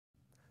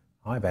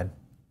Hi Ben,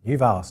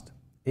 you've asked,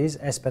 is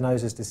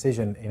Espinosa's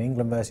decision in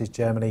England versus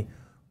Germany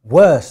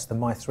worse than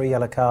my 3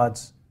 yellow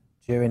cards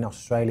during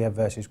Australia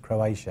versus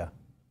Croatia?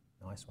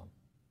 Nice one.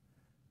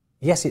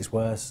 Yes, it's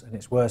worse, and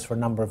it's worse for a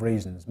number of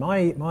reasons.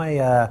 My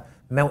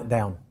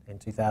meltdown in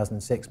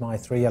 2006, my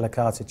 3 yellow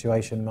card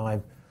situation, my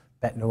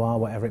bête noire,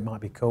 whatever it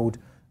might be called,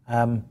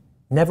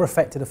 never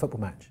affected a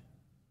football match.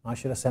 I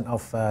should have sent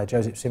off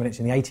Josip Simonic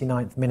in the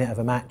 89th minute of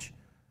a match,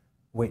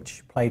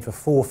 which played for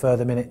 4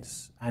 further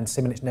minutes, and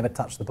Simonic never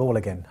touched the ball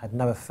again, had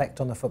no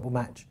effect on the football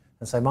match.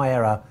 And so my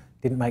error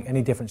didn't make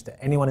any difference to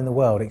anyone in the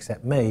world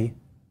except me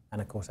and,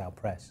 of course, our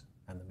press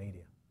and the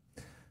media.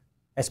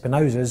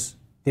 Espinosa's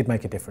did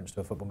make a difference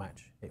to a football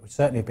match. It would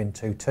certainly have been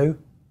 2-2.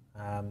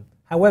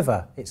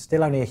 However, it's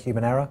still only a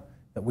human error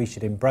that we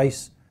should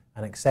embrace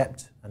and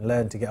accept and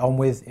learn to get on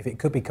with. If it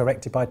could be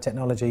corrected by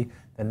technology,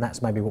 then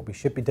that's maybe what we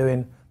should be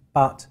doing.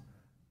 But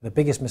the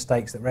biggest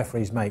mistakes that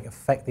referees make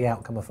affect the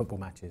outcome of football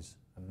matches,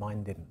 and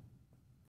mine didn't.